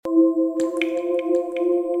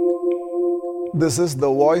This is the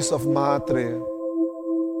voice of Mahatreya.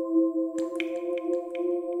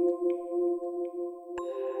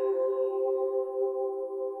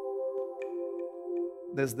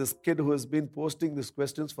 There's this kid who has been posting these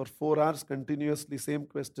questions for 4 hours continuously, same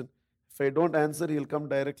question. If I don't answer, he'll come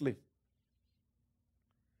directly.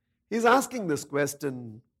 He's asking this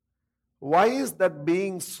question, why is that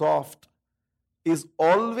being soft is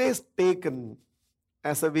always taken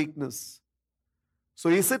as a weakness? So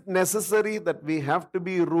is it necessary that we have to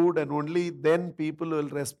be rude and only then people will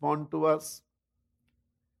respond to us?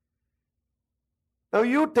 Now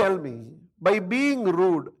you tell me, by being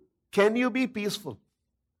rude, can you be peaceful?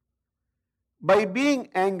 By being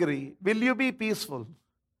angry, will you be peaceful?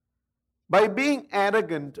 By being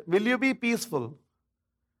arrogant, will you be peaceful?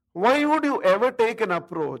 Why would you ever take an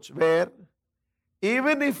approach where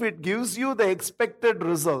even if it gives you the expected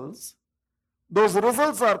results, those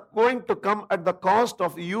results are going to come at the cost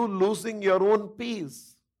of you losing your own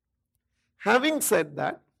peace? Having said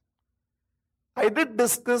that, I did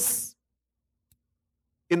discuss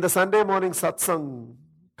in the Sunday morning satsang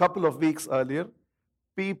a couple of weeks earlier,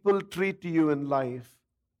 people treat you in life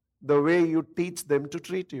the way you teach them to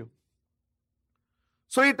treat you.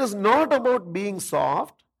 So it is not about being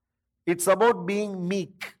soft, it's about being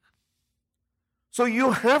meek. So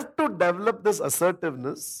you have to develop this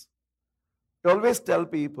assertiveness. I always tell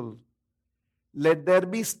people, let there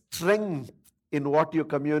be strength in what you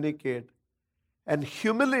communicate and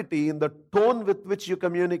humility in the tone with which you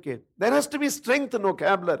communicate. There has to be strength in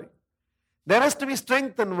vocabulary. There has to be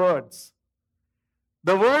strength in words.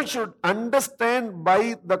 The world should understand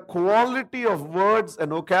by the quality of words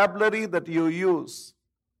and vocabulary that you use,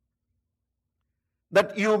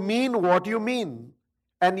 that you mean what you mean,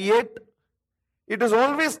 and yet it is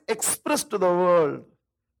always expressed to the world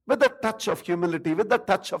with a touch of humility, with a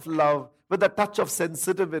touch of love, with a touch of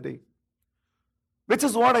sensitivity, which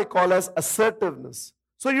is what I call as assertiveness.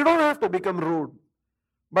 So you don't have to become rude,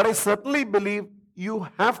 but I certainly believe you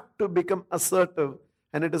have to become assertive,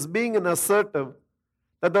 and it is being an assertive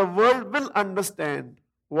that the world will understand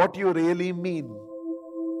what you really mean.